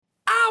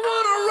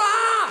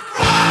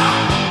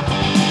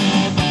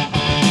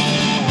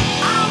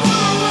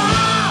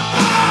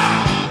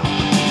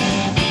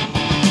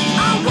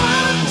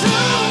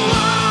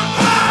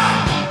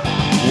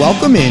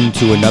Welcome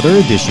into another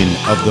edition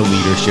of the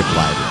Leadership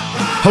Library,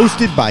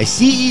 hosted by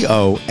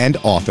CEO and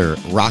author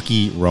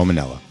Rocky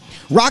Romanella.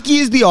 Rocky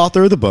is the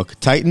author of the book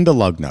Tighten the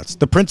Lug Nuts,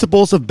 The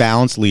Principles of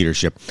Balanced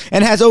Leadership,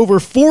 and has over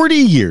 40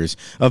 years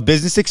of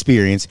business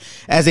experience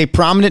as a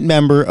prominent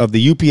member of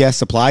the UPS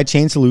Supply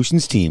Chain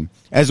Solutions team,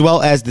 as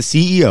well as the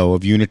CEO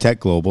of Unitech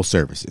Global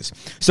Services.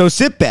 So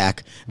sit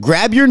back,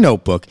 grab your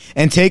notebook,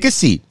 and take a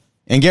seat,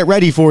 and get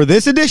ready for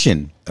this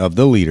edition of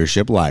the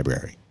Leadership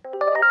Library.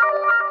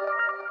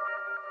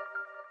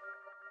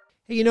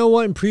 Hey, you know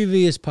what? In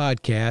previous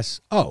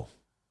podcasts,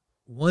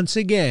 once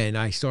again,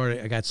 I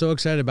got so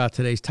excited about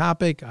today's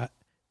topic.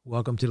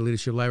 Welcome to the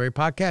Leadership Library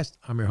podcast.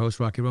 I'm your host,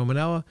 Rocky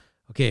Romanella.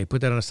 Okay,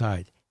 put that on the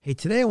side. Hey,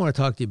 today I want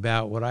to talk to you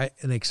about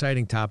an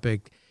exciting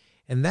topic,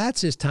 and that's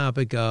this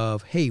topic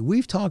of, hey,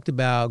 we've talked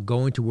about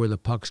going to where the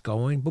puck's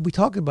going, but we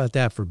talk about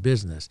that for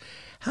business.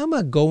 How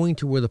about going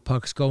to where the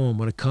puck's going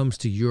when it comes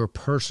to your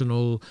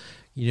personal,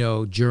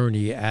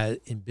 journey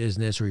in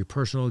business or your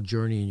personal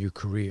journey in your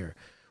career?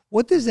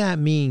 What does that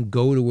mean,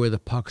 go to where the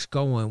puck's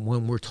going,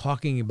 when we're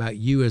talking about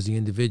you as the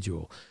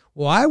individual?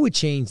 Well, I would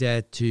change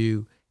that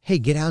to, hey,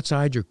 get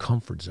outside your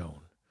comfort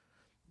zone.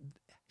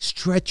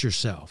 Stretch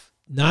yourself.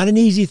 Not an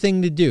easy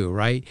thing to do,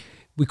 right?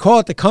 We call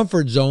it the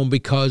comfort zone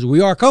because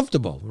we are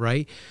comfortable,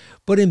 right?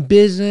 But in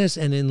business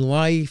and in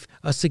life,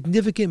 a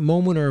significant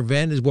moment or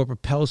event is what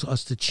propels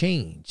us to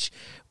change.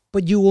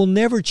 But you will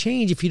never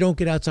change if you don't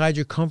get outside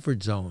your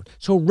comfort zone.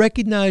 So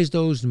recognize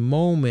those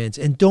moments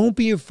and don't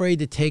be afraid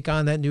to take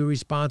on that new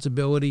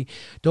responsibility.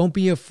 Don't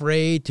be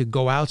afraid to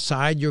go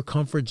outside your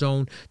comfort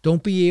zone.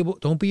 Don't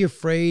be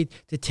afraid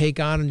to take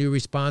on a new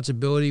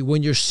responsibility.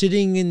 When you're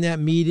sitting in that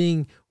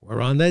meeting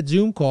or on that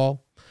Zoom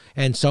call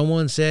and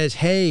someone says,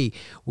 hey,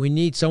 we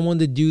need someone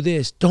to do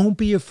this, don't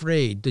be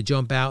afraid to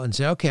jump out and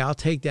say, okay, I'll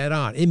take that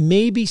on. It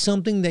may be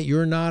something that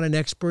you're not an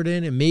expert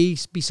in. It may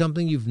be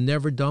something you've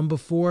never done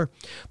before,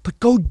 but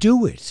go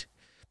do it.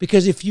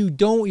 Because if you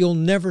don't, you'll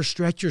never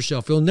stretch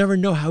yourself. You'll never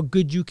know how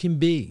good you can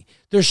be.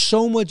 There's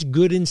so much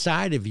good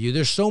inside of you.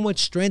 There's so much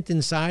strength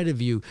inside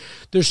of you.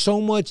 There's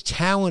so much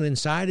talent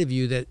inside of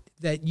you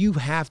that you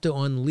have to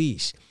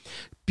unleash.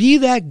 Be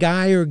that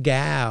guy or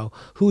gal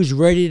who's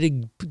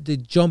ready to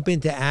jump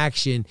into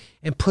action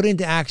and put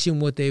into action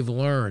what they've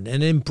learned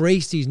and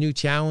embrace these new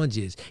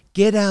challenges.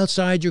 Get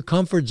outside your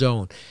comfort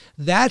zone.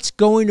 That's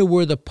going to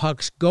where the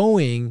puck's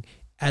going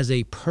as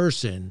a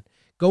person.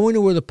 Going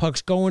to where the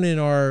puck's going. In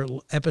our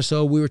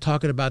episode, we were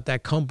talking about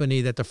that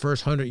company that the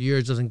first 100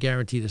 years doesn't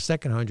guarantee the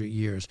second 100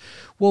 years.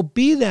 Well,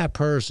 be that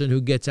person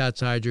who gets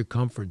outside your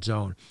comfort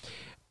zone.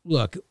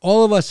 Look,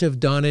 all of us have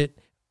done it.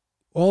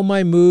 All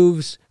my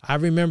moves, I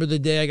remember the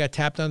day I got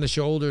tapped on the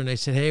shoulder and they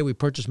said, hey, we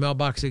purchased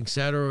mailboxing, et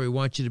cetera. We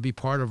want you to be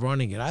part of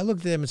running it. I looked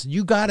at them and said,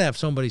 you got to have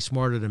somebody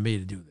smarter than me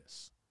to do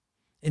this.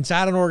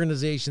 Inside an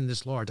organization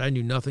this large, I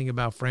knew nothing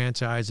about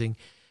franchising.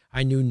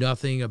 I knew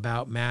nothing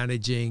about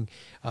managing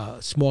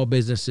small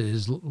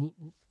businesses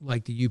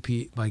like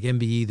like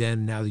MBE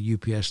then, now the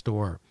UPS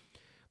store.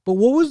 But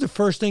what was the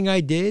first thing I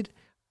did?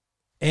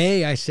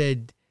 I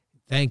said,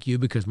 thank you,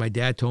 because my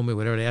dad told me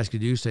whatever they ask you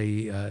to do,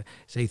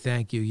 say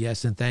thank you,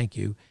 yes, and thank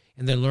you.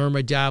 And then learn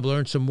my job,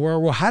 learn some more.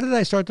 Well, how did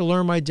I start to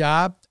learn my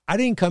job? I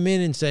didn't come in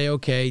and say,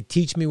 okay,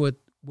 teach me what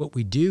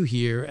we do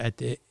here at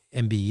the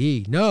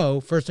MBE.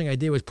 No, first thing I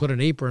did was put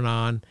an apron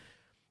on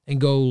and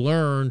go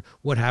learn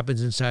what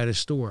happens inside a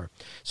store.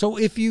 So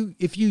if you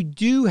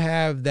do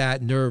have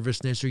that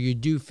nervousness or you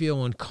do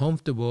feel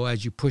uncomfortable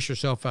as you push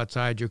yourself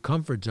outside your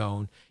comfort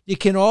zone, you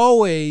can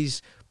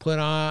always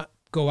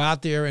go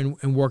out there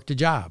and work the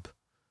job.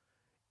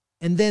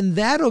 And then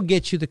that'll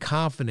get you the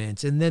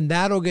confidence, and then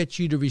that'll get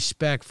you the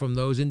respect from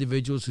those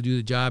individuals who do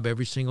the job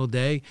every single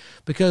day,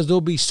 because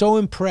they'll be so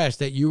impressed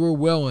that you were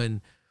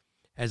willing,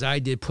 as I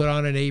did, put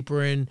on an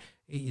apron,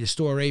 the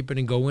store apron,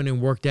 and go in and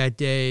work that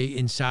day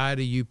inside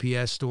a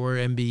UPS store,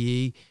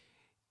 MBE.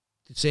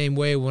 The same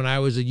way when I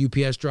was a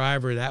UPS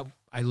driver, that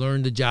I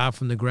learned the job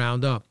from the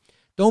ground up.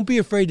 Don't be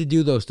afraid to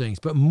do those things,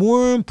 but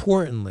more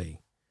importantly,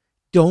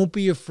 don't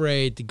be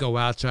afraid to go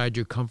outside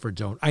your comfort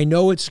zone. I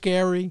know it's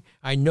scary.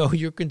 I know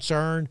you're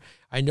concerned.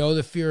 I know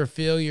the fear of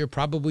failure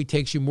probably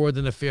takes you more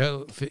than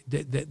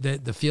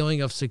the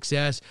feeling of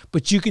success,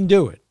 but you can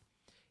do it.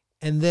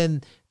 And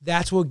then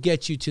that's what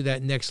gets you to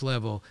that next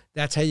level.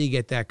 That's how you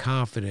get that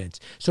confidence.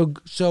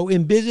 So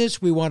in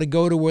business, we want to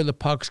go to where the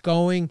puck's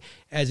going.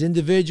 As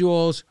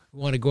individuals,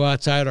 we want to go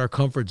outside our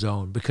comfort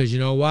zone, because you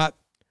know what?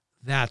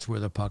 That's where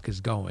the puck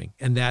is going,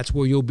 and that's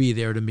where you'll be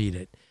there to meet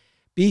it.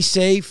 Be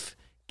safe.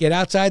 Get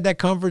outside that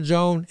comfort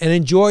zone and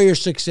enjoy your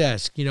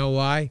success. You know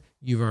why?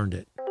 You've earned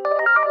it.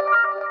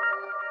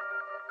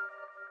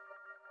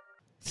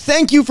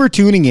 Thank you for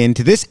tuning in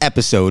to this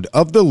episode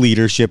of the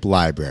Leadership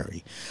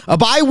Library, a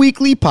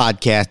bi-weekly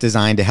podcast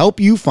designed to help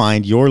you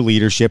find your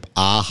leadership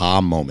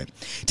aha moment.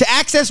 To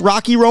access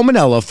Rocky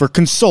Romanella for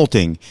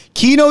consulting,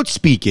 keynote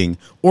speaking,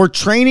 or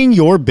training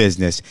your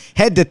business,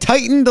 head to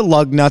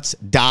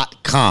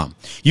TightenTheLugnuts.com.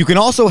 You can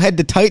also head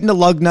to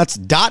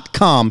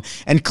TightenTheLugnuts.com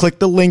and click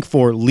the link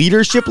for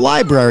Leadership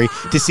Library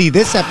to see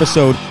this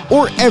episode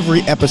or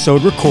every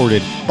episode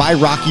recorded by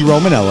Rocky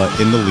Romanella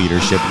in the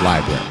Leadership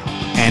Library.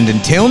 And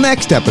until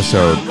next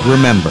episode,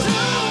 remember,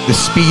 the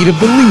speed of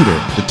the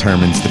leader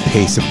determines the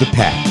pace of the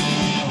pack.